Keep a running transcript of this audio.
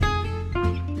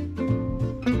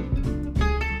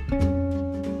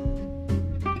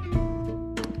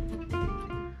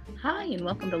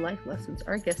welcome to Life Lessons.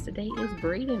 Our guest today is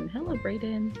Breydon. Hello,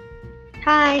 Breydon.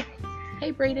 Hi.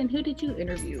 Hey, Breydon, who did you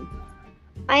interview?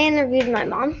 I interviewed my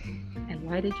mom. And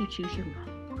why did you choose your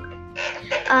mom?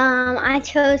 I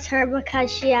chose her because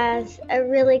she has a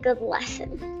really good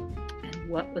lesson. And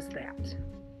what was that?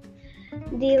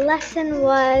 The lesson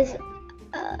was,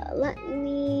 let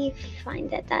me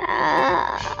find it.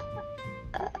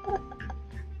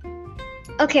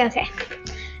 Okay.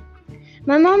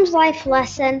 My mom's life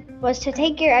lesson was to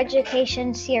take your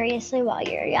education seriously while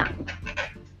you're young.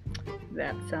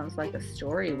 That sounds like a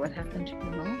story. What happened to your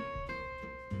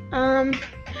mom?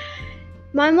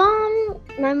 My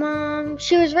mom,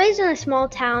 she was raised in a small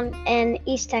town in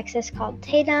East Texas called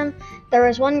Tatum. There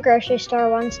was one grocery store,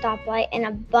 one stoplight, and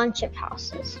a bunch of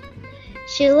houses.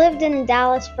 She lived in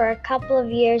Dallas for a couple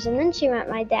of years, and then she met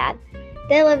my dad.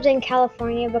 They lived in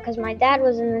California because my dad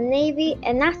was in the Navy,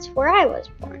 and that's where I was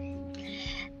born.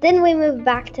 Then we moved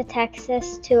back to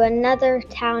Texas to another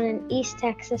town in East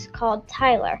Texas called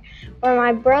Tyler, where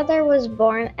my brother was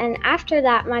born, and after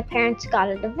that my parents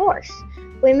got a divorce.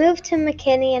 We moved to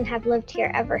McKinney and have lived here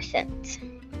ever since.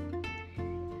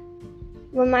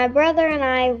 When my brother and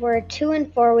I were 2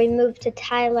 and 4, we moved to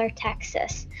Tyler,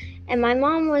 Texas, and my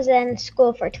mom was in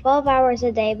school for 12 hours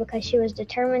a day because she was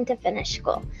determined to finish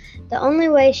school. The only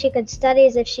way she could study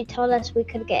is if she told us we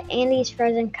could get Andy's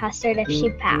frozen custard if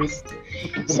she passed.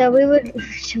 So we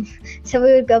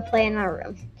would go play in our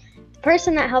room. The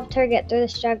person that helped her get through the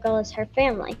struggle is her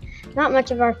family. Not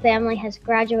much of our family has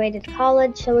graduated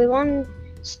college,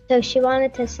 so she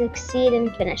wanted to succeed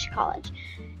and finish college.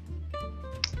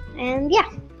 And yeah,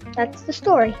 that's the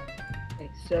story. Okay,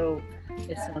 so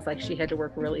it sounds like she had to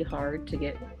work really hard to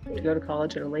go to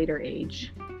college at a later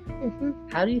age. Mm-hmm.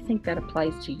 How do you think that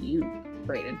applies to you,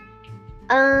 Breydon?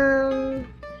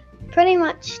 Pretty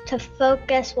much to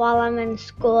focus while I'm in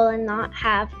school and not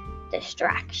have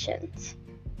distractions.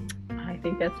 I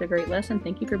think that's a great lesson.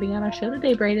 Thank you for being on our show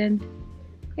today, Breydon.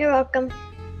 You're welcome.